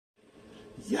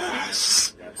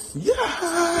Yes!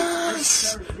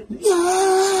 Yes!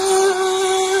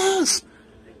 Yes!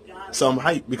 So I'm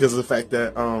hyped because of the fact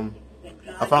that I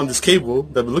found this cable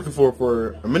that I've been looking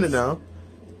for a minute now,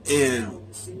 and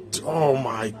oh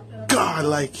my god,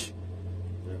 like,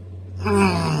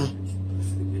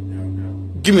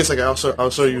 give me a second. I'll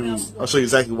show you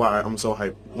exactly why I'm so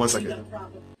hyped. 1 second.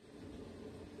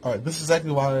 All right, this is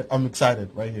exactly why I'm excited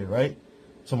right here, right?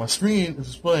 So my screen is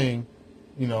displaying,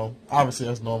 obviously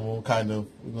that's normal, kind of,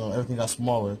 everything got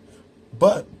smaller,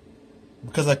 but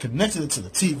because I connected it to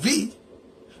the TV, it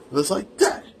looks like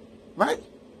that, right?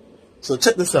 So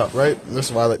check this out, right? This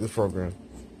is why I like this program.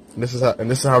 And this is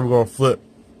how we're gonna flip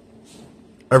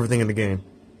everything in the game.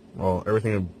 Well,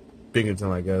 everything in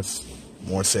Binghamton, I guess,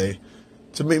 more say,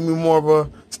 to make me more of a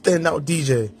standout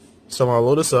DJ. So I'm gonna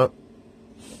load this up.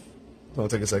 It's gonna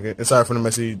take a second. And sorry for the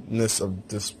messiness of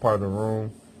this part of the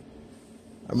room.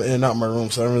 I'm in and out of my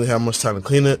room, so I don't really have much time to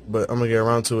clean it, but I'm gonna get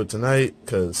around to it tonight,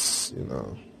 cause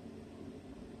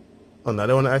Oh, now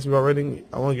they want to ask me about rating.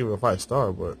 I want to give it a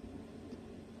 5-star, but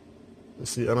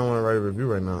see, I don't want to write a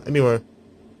review right now. Anyway,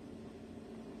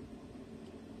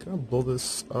 can I blow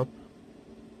this up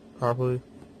properly?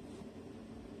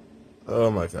 Oh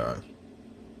my god!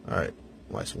 All right,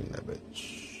 watch me that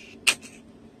bitch.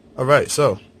 All right,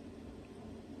 so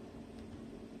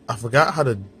I forgot how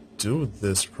to do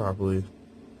this properly.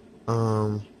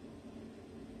 I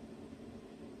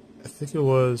think it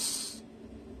was.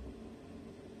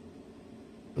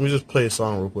 Let me just play a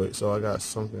song real quick. So I got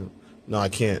something. No, I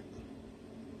can't.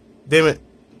 Damn it.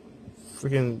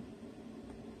 Freaking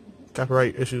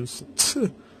copyright issues.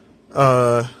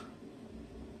 Alright,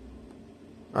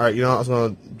 I was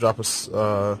gonna drop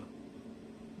a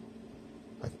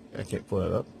I can't pull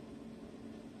that up.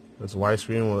 It's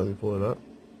widescreen, won't let me pull it up.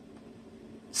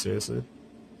 Seriously?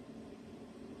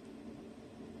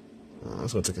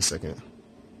 It's gonna take a second.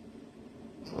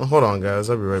 Hold on guys,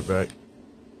 I'll be right back.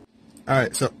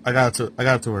 Alright, so I got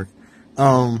it to work.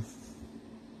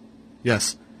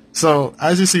 Yes. So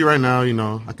as you see right now,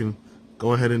 I can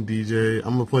go ahead and DJ.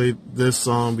 I'm gonna play this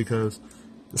song because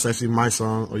it's actually my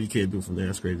song. Oh, you can't do it from there,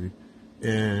 that's crazy.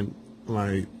 And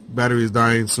my battery is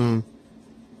dying soon.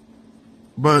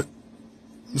 But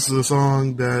this is a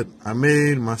song that I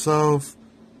made myself.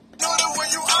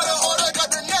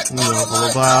 Blah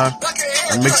blah blah.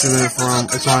 I'm mixing it from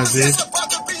X, Y, and Z.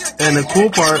 And the cool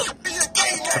part,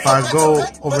 if I go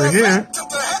over here,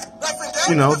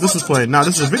 this is playing. Now,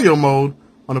 this is video mode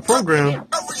on the program.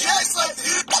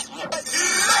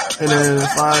 And then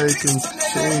if I can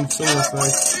change some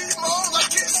effects.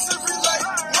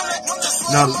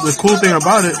 Now, the cool thing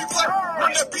about it,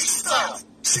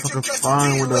 if I can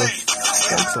find where the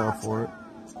effects are for it.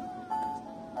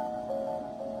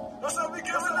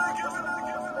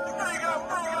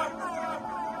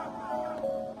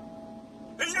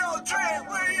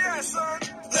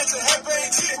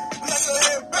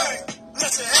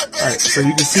 Alright, so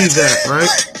you can see that, right?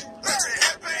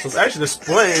 So it's actually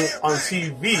displaying on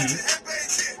TV,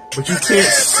 but you can't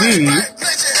see me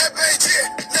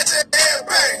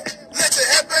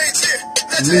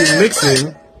mixing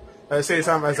at the same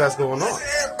time as that's going on.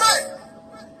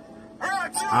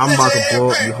 I'm about to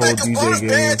blow up the whole DJ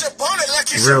game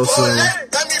real soon.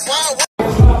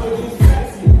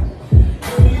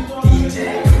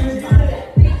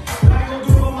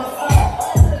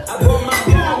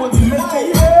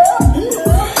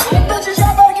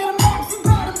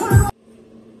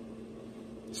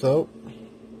 So,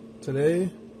 today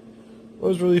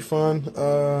was really fun.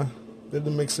 Did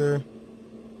the mixer.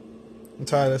 I'm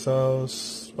tired as hell.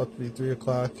 It's about to be 3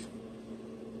 o'clock.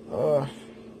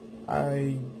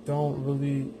 I don't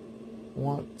really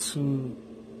want to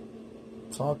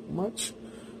talk much.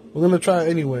 We're going to try it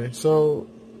anyway. So,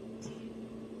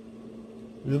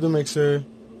 we did the mixer.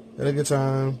 Had a good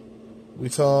time. We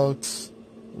talked.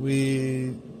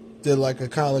 We did like a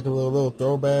kind of like a little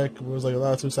throwback. It was like a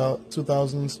lot of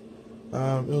 2000s.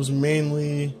 It was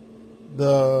mainly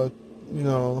the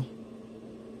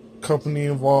company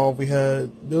involved. There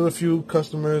were a few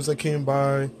customers that came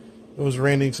by. It was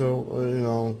raining,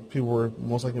 so people were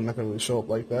most likely not going to really show up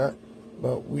like that.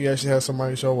 But we actually had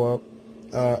somebody show up.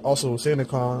 Also,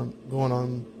 SantaCon going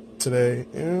on today,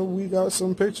 and we got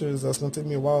some pictures. That's going to take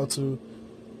me a while to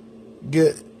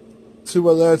get to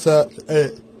my laptop.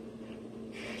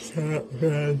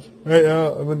 Right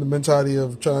now, I'm in the mentality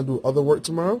of trying to do other work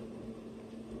tomorrow.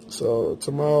 So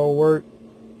tomorrow work,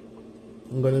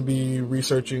 I'm going to be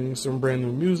researching some brand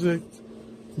new music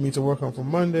for me to work on for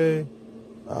Monday.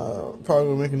 Probably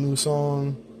going to make a new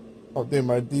song. update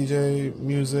my DJ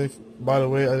music. By the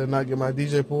way, I did not get my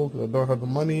DJ pool because I don't have the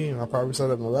money, and I probably said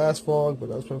that in the last vlog, but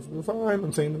that's perfectly fine.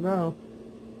 I'm saying it now.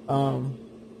 I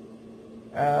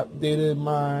updated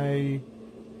my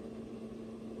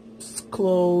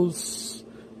clothes,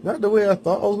 not the way I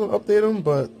thought I was going to update them,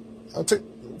 but I'll take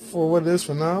for what it is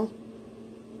for now.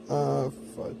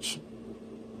 Fudge.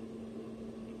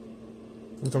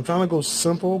 I'm trying to go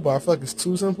simple, but I feel like it's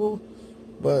too simple.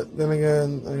 But then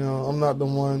again, you know, I'm not the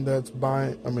one that's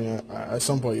buying. I mean, at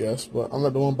some point, yes, but I'm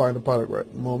not the one buying the product right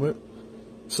at the moment.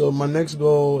 So my next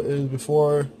goal is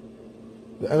before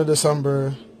the end of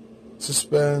December to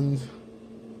spend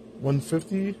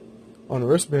 $150 on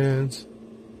wristbands,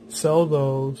 sell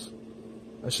those.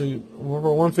 I should, for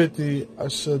 $150, I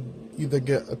should either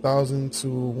get 1,000 to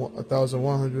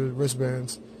 1,100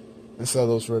 wristbands and sell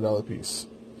those for $1 a piece.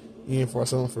 Even if I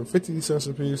sell them for 50 cents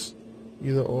a piece,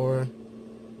 either or.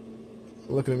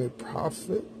 Looking at a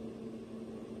profit.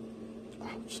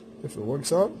 Ouch. If it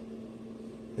works out,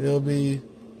 it'll be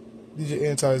DJ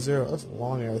Anti-Zero. That's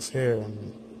long ass hair,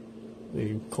 and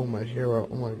they comb my hair out.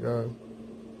 Oh my god.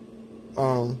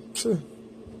 Sure.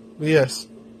 But yes,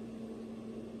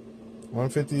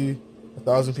 150,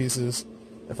 1,000 pieces.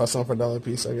 If I sell them for $1 a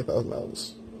piece, I get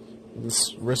 $1,000.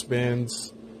 This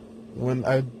wristbands. When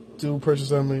I do purchase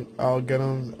them, I'll get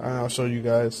them and I'll show you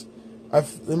guys.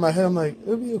 In my head, I'm like,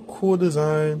 it'll be a cool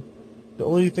design. The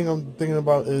only thing I'm thinking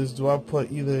about is, do I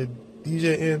put either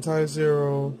DJ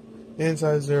Anti-Zero,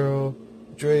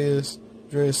 Dreas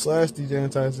slash DJ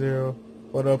Anti-Zero,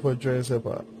 or do I put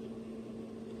DreasHipHop?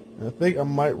 And I think I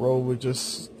might roll with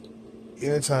just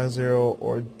Anti-Zero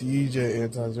or DJ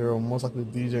Anti-Zero, most likely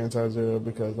DJ Anti-Zero,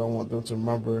 because I want them to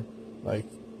remember, like,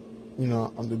 you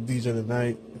know, I'm the DJ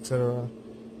tonight, etc.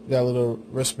 Got little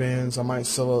wristbands. I might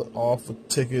sell it off for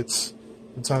tickets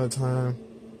from time to time.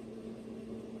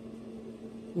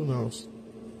 Who knows?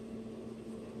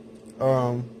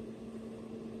 So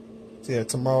yeah,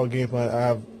 tomorrow game plan.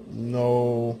 I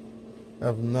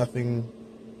have nothing.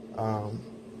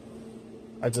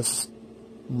 I just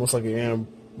most likely I'm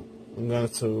going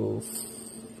to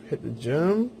hit the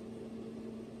gym,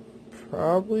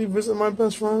 probably visit my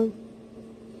best friend,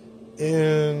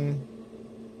 and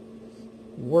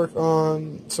work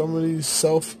on some of these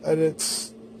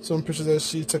self-edits, some pictures that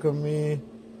she took of me.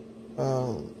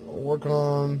 Work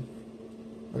on,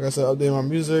 like I said, update my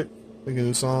music, make a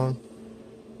new song,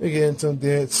 make it into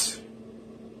dance,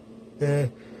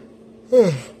 and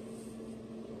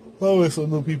follow some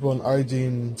new people on IG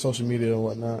and social media and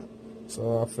whatnot.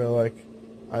 So I feel like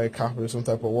I accomplished some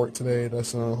type of work today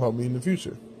that's going to help me in the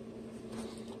future.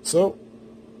 So,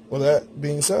 with that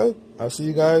being said, I'll see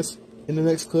you guys in the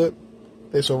next clip.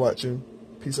 Thanks for watching.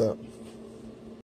 Peace out.